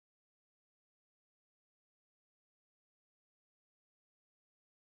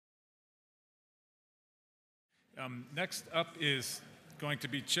Next up is going to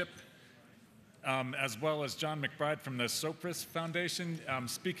be Chip, as well as John McBride from the Sopris Foundation,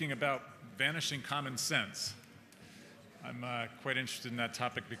 speaking about vanishing common sense. I'm quite interested in that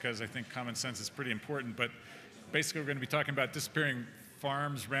topic because I think common sense is pretty important, but basically we're going to be talking about disappearing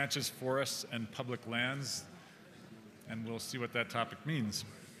farms, ranches, forests, and public lands, and we'll see what that topic means.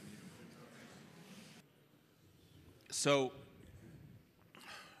 So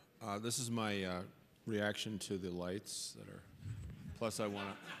this is my reaction to the lights that are. Plus, I want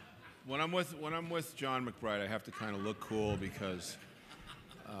to. When I'm with John McBride, I have to kind of look cool because,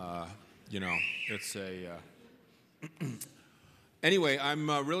 you know, it's a. Anyway, I'm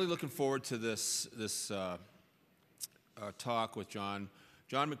really looking forward to this talk with John.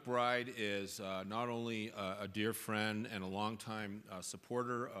 John McBride is not only a dear friend and a longtime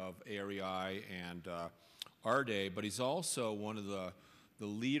supporter of AREI and our day, but he's also one of the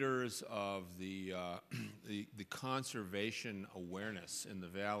leaders of the conservation awareness in the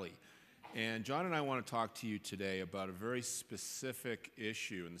Valley. And John and I want to talk to you today about a very specific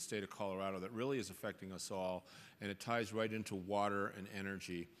issue in the state of Colorado that really is affecting us all, and it ties right into water and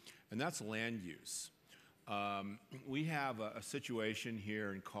energy, and that's land use. We have a situation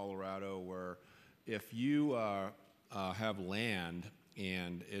here in Colorado where if you have land,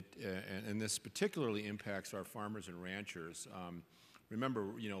 and this particularly impacts our farmers and ranchers. Remember,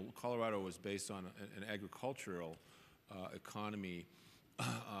 you know, Colorado was based on an agricultural economy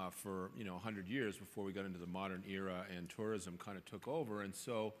for 100 years before we got into the modern era and tourism kind of took over. And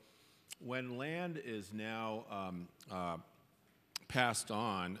so, when land is now passed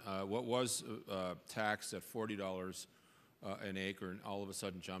on, what was taxed at $40 an acre, and all of a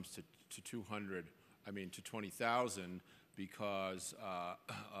sudden jumps to 200. I mean to 20,000. Because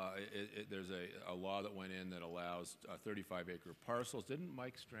there's a law that went in that allows 35-acre parcels. Didn't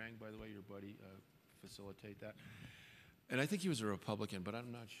Mike Strang, by the way, your buddy, facilitate that? And I think he was a Republican, but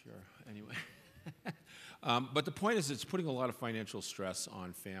I'm not sure. Anyway. But the point is it's putting a lot of financial stress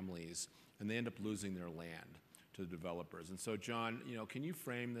on families, and they end up losing their land to the developers. And so, John, you know, can you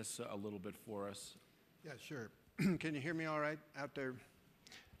frame this a little bit for us? Yeah, sure. Can you hear me all right out there?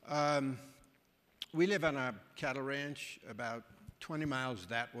 We live on a cattle ranch about 20 miles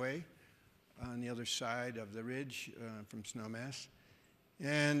that way on the other side of the ridge from Snowmass.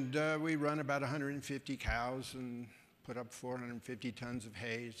 And we run about 150 cows and put up 450 tons of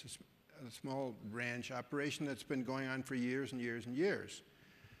hay. It's a small ranch operation that's been going on for years and years and years.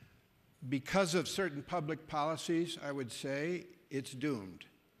 Because of certain public policies, I would say it's doomed.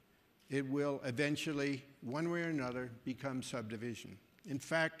 It will eventually, one way or another, become subdivision. In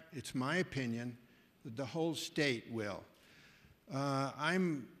fact, it's my opinion that the whole state will.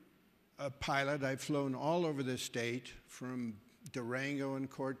 I'm a pilot. I've flown all over the state, from Durango and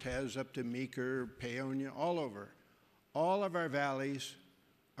Cortez up to Meeker, Paonia, all over. All of our valleys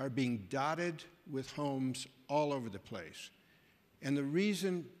are being dotted with homes all over the place. And the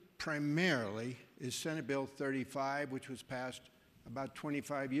reason primarily is Senate Bill 35, which was passed about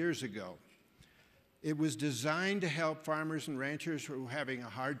 25 years ago. It was designed to help farmers and ranchers who were having a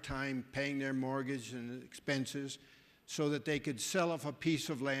hard time paying their mortgage and expenses so that they could sell off a piece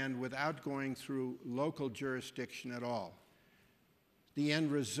of land without going through local jurisdiction at all. The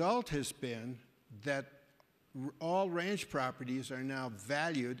end result has been that all ranch properties are now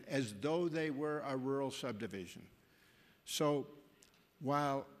valued as though they were a rural subdivision. So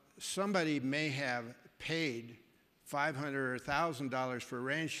while somebody may have paid $500 or $1,000 for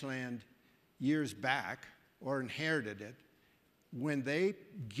ranch land years back or inherited it, when they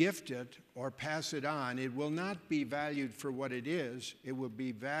gift it or pass it on, it will not be valued for what it is. It will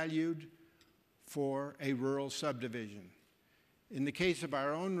be valued for a rural subdivision. In the case of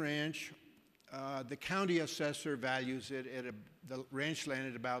our own ranch, the county assessor values it at the ranch land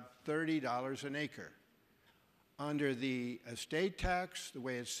at about $30 an acre. Under the estate tax, the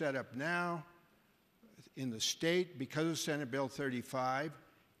way it's set up now, in the state, because of Senate Bill 35,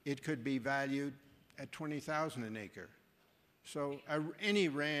 it could be valued at $20,000 an acre. So any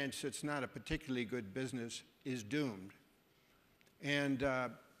ranch that's not a particularly good business is doomed. And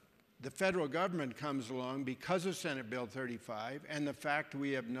the federal government comes along because of Senate Bill 35 and the fact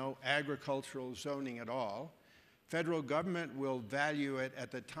we have no agricultural zoning at all. Federal government will value it at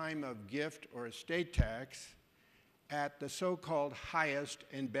the time of gift or estate tax at the so-called highest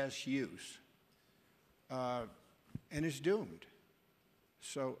and best use. And it's doomed.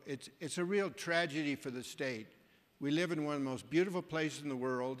 So it's a real tragedy for the state. We live in one of the most beautiful places in the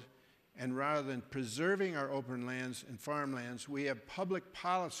world, and rather than preserving our open lands and farmlands, we have public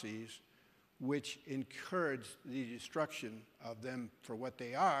policies which encourage the destruction of them for what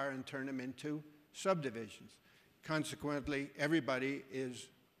they are and turn them into subdivisions. Consequently, everybody is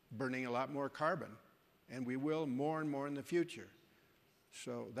burning a lot more carbon, and we will more and more in the future.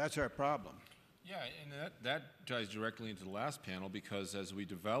 So that's our problem. Yeah, and that ties directly into the last panel, because as we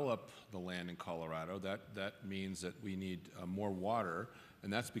develop the land in Colorado, that means that we need more water,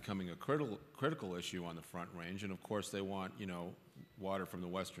 and that's becoming a critical issue on the Front Range. And of course, they want, you know, water from the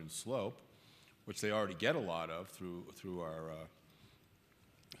western slope, which they already get a lot of through our,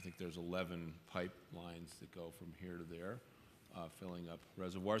 I think there's 11 pipelines that go from here to there, filling up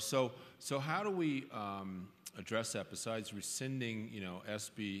reservoirs. So how do we address that besides rescinding, you know,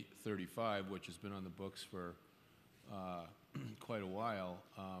 SB 35, which has been on the books for quite a while?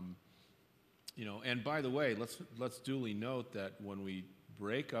 You know, and by the way, let's duly note that when we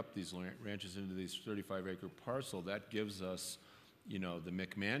break up these ranches into these 35-acre parcel, that gives us, you know, the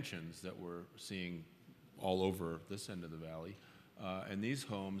McMansions that we're seeing all over this end of the valley. And these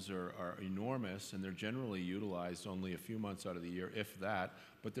homes are enormous, and they're generally utilized only a few months out of the year, if that,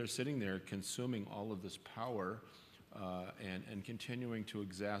 but they're sitting there consuming all of this power and continuing to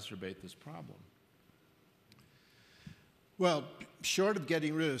exacerbate this problem. Well, short of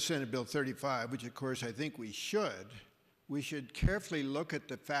getting rid of Senate Bill 35, which of course I think we should carefully look at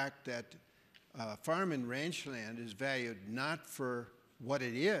the fact that farm and ranch land is valued not for what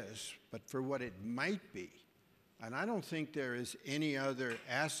it is, but for what it might be. And I don't think there is any other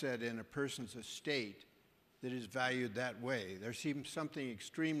asset in a person's estate that is valued that way. There seems something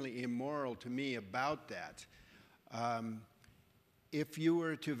extremely immoral to me about that. If you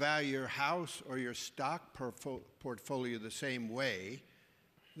were to value your house or your stock portfolio the same way,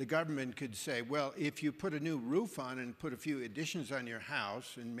 the government could say, well, if you put a new roof on and put a few additions on your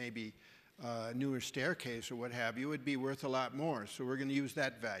house and maybe a newer staircase or what have you, it would be worth a lot more. So we're going to use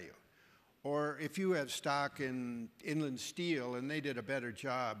that value. Or if you have stock in Inland Steel and they did a better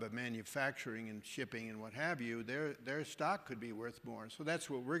job of manufacturing and shipping and what have you, their stock could be worth more. So that's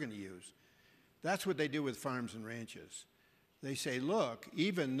what we're going to use. That's what they do with farms and ranches. They say, look,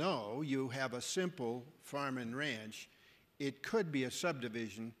 even though you have a simple farm and ranch, it could be a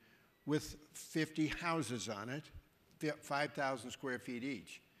subdivision with 50 houses on it, 5,000 square feet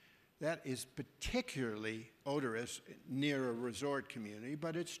each. That is particularly odorous near a resort community,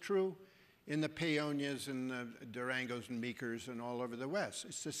 but it's true in the Paonias and the Durangos and Meekers and all over the West.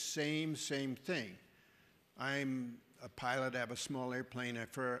 It's the same thing. I'm a pilot, I have a small airplane, I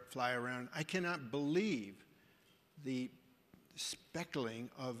fly around. I cannot believe the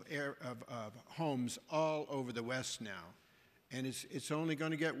speckling of homes all over the West now. And it's only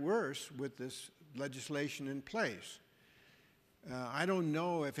going to get worse with this legislation in place. I don't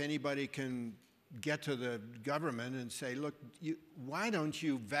know if anybody can get to the government and say, look, why don't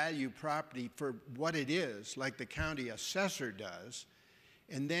you value property for what it is, like the county assessor does,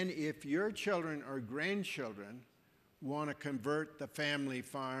 and then if your children or grandchildren want to convert the family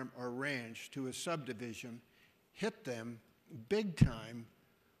farm or ranch to a subdivision, hit them big time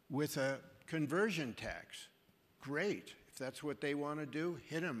with a conversion tax. Great. If that's what they want to do,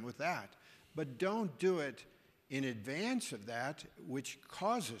 hit them with that. But don't do it in advance of that, which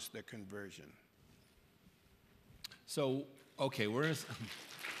causes the conversion. So, okay, we're in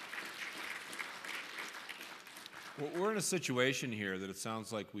a situation here that it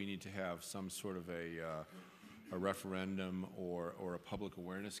sounds like we need to have some sort of a referendum or a public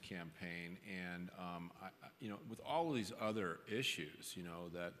awareness campaign, and you know, with all of these other issues, you know,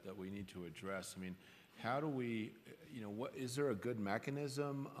 that we need to address. I mean, how do we, you know, what is there a good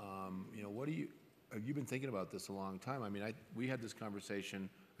mechanism? You know, have you been thinking about this a long time? I mean, we had this conversation,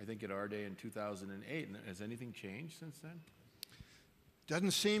 I think, at our day in 2008. And has anything changed since then?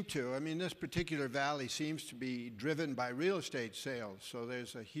 Doesn't seem to. I mean, this particular valley seems to be driven by real estate sales. So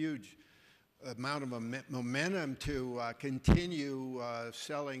there's a huge amount of momentum to continue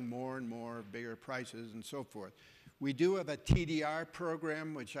selling more and more, bigger prices and so forth. We do have a TDR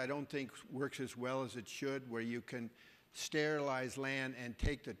program, which I don't think works as well as it should, where you can sterilize land and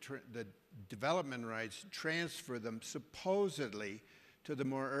take the development rights, transfer them supposedly to the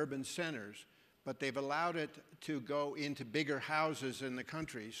more urban centers, but they've allowed it to go into bigger houses in the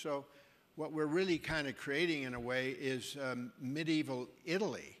country. So what we're really kind of creating in a way is medieval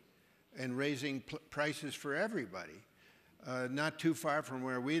Italy and raising prices for everybody. Not too far from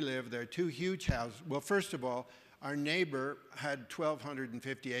where we live, there are two huge houses. Well, first of all, our neighbor had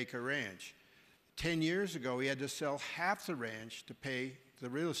 1,250-acre ranch. 10 years ago, he had to sell half the ranch to pay the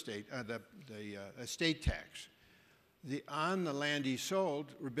real estate, the estate tax. On the land he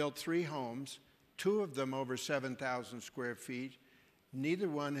sold were built 3 homes, 2 of them over 7,000 square feet. Neither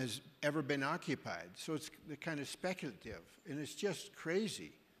one has ever been occupied. So it's kind of speculative, and it's just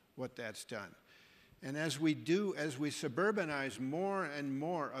crazy what that's done. And as we suburbanize more and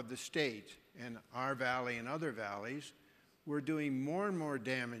more of the state, and our valley and other valleys, we're doing more and more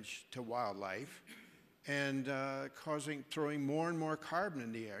damage to wildlife and throwing more and more carbon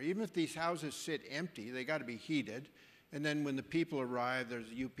in the air. Even if these houses sit empty, they got to be heated. And then when the people arrive, there's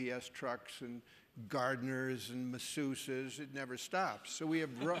UPS trucks and gardeners and masseuses. It never stops. So we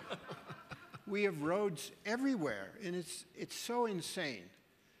have we have roads everywhere, and it's so insane.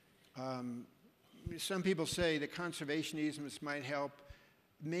 Some people say the conservation easements might help,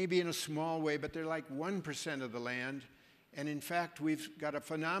 maybe in a small way, but they're like 1% of the land. And in fact, we've got a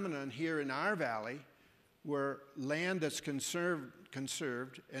phenomenon here in our valley where land that's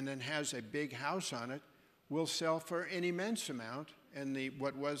conserved and then has a big house on it will sell for an immense amount, and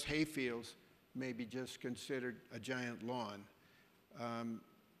what was hayfields may be just considered a giant lawn.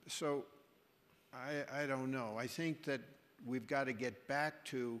 So I don't know. I think that we've got to get back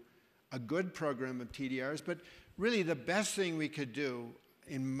to a good program of TDRs, but really the best thing we could do,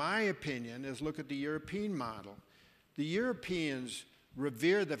 in my opinion, is look at the European model. The Europeans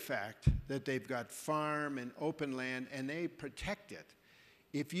revere the fact that they've got farm and open land, and they protect it.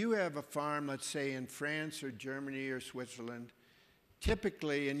 If you have a farm, let's say in France or Germany or Switzerland,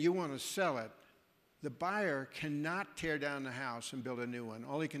 typically, and you want to sell it, the buyer cannot tear down the house and build a new one.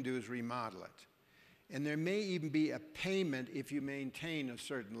 All he can do is remodel it. And there may even be a payment if you maintain a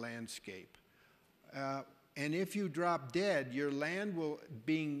certain landscape. And if you drop dead, your land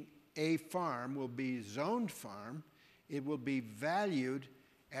being a farm, will be zoned farm. It will be valued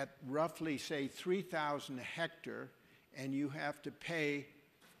at roughly, say, $3,000 a hectare, and you have to pay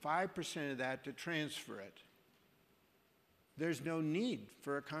 5% of that to transfer it. There's no need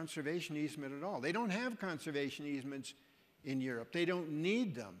for a conservation easement at all. They don't have conservation easements in Europe. They don't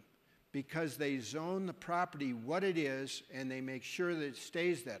need them because they zone the property what it is, and they make sure that it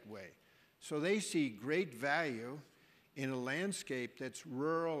stays that way. So they see great value in a landscape that's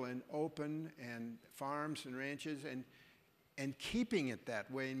rural and open and farms and ranches, and keeping it that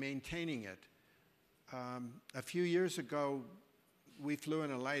way and maintaining it. A few years ago, we flew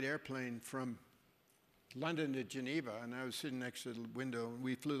in a light airplane from London to Geneva, and I was sitting next to the window, and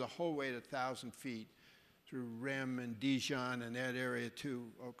we flew the whole way at 1,000 feet through Rennes and Dijon and that area too,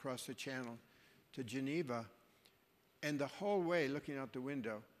 across the channel to Geneva. And the whole way, looking out the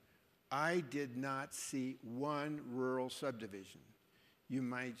window, I did not see one rural subdivision. You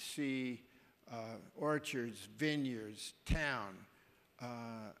might see orchards, vineyards, town,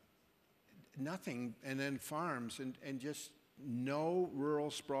 nothing, and then farms, and just no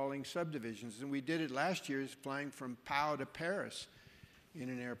rural sprawling subdivisions. And we did it last year, flying from Pau to Paris in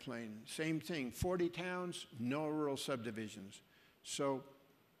an airplane. Same thing, 40 towns, no rural subdivisions. So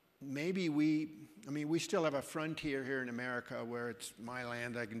maybe we still have a frontier here in America where it's my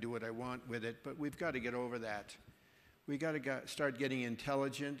land, I can do what I want with it, but we've got to get over that. We've got to start getting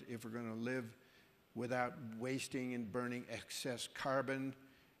intelligent if we're going to live without wasting and burning excess carbon,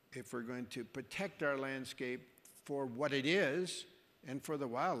 if we're going to protect our landscape for what it is and for the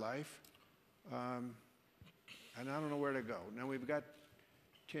wildlife. And I don't know where to go. Now we've got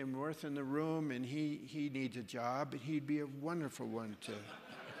Tim Worth in the room, and he needs a job, and he'd be a wonderful one to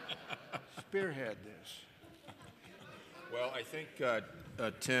spearhead this. Well, I think,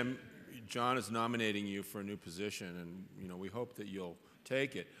 Tim, John is nominating you for a new position, and we hope that you'll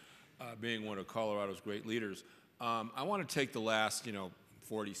take it, being one of Colorado's great leaders. I want to take the last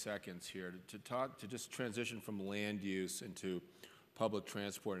 40 seconds here to just transition from land use into public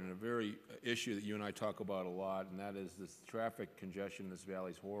transport, and a very issue that you and I talk about a lot, and that is this traffic congestion in this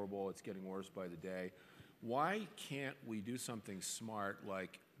valley is horrible. It's getting worse by the day. Why can't we do something smart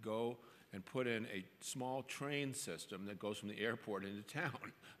like go and put in a small train system that goes from the airport into town?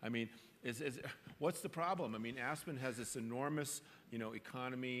 I mean, what's the problem? I mean, Aspen has this enormous,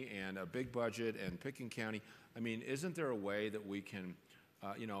 economy and a big budget, and Pickens County. I mean, isn't there a way that we can,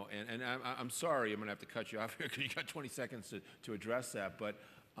 and I'm sorry, I'm going to have to cut you off here because you got 20 seconds to address that, but,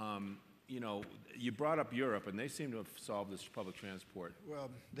 you brought up Europe, and they seem to have solved this public transport. Well,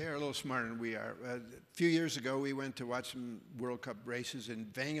 they're a little smarter than we are. A few years ago, we went to watch some World Cup races in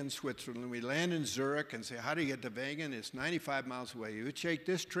Wengen, Switzerland. We land in Zurich and say, how do you get to Wengen? It's 95 miles away. You take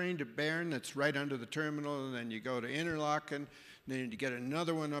this train to Bern, that's right under the terminal, and then you go to Interlaken, then you get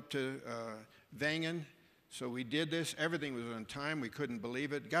another one up to Wengen. So we did this. Everything was on time. We couldn't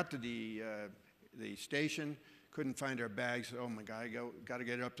believe it. Got to the station. Couldn't find our bags. Oh my God, got to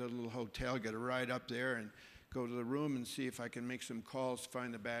get up to the little hotel, get a ride up there, and go to the room and see if I can make some calls to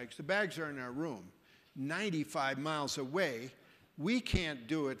find the bags. The bags are in our room, 95 miles away. We can't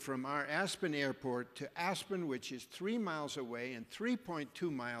do it from our Aspen airport to Aspen, which is 3 miles away, and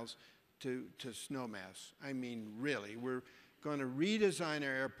 3.2 miles to Snowmass. I mean, really, we're going to redesign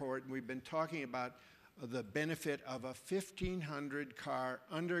our airport, and we've been talking about the benefit of a 1,500-car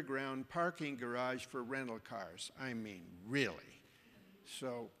underground parking garage for rental cars. I mean, really.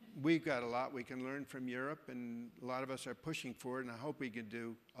 So we've got a lot we can learn from Europe, and a lot of us are pushing for it, and I hope we can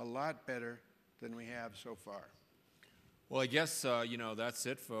do a lot better than we have so far. Well, I guess, you know, that's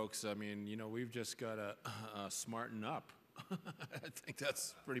it, folks. I mean, you know, we've just got to smarten up. I think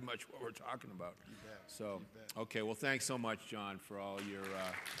that's pretty much what we're talking about. You bet. So, You bet. okay, well, thanks so much, John, for all your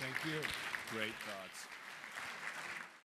Thank you. great thoughts.